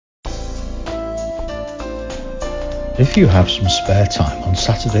If you have some spare time on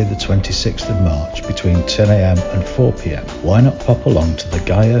Saturday the 26th of March between 10am and 4pm, why not pop along to the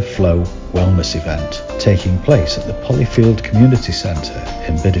Gaia Flow Wellness event taking place at the Polyfield Community Centre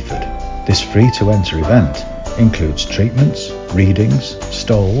in Bideford. This free-to-enter event includes treatments, readings,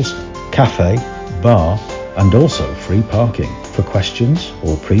 stalls, cafe, bar and also free parking. For questions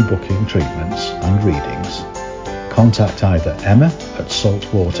or pre-booking treatments and readings, contact either Emma at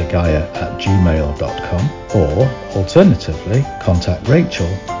saltwatergaia@gmail.com or alternatively contact Rachel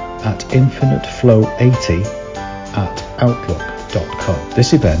at infiniteflow80@outlook.com.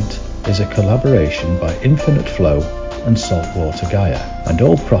 This event is a collaboration by Infinite Flow and Saltwater Gaia, and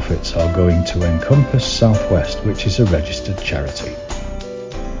all profits are going to Encompass Southwest, which is a registered charity.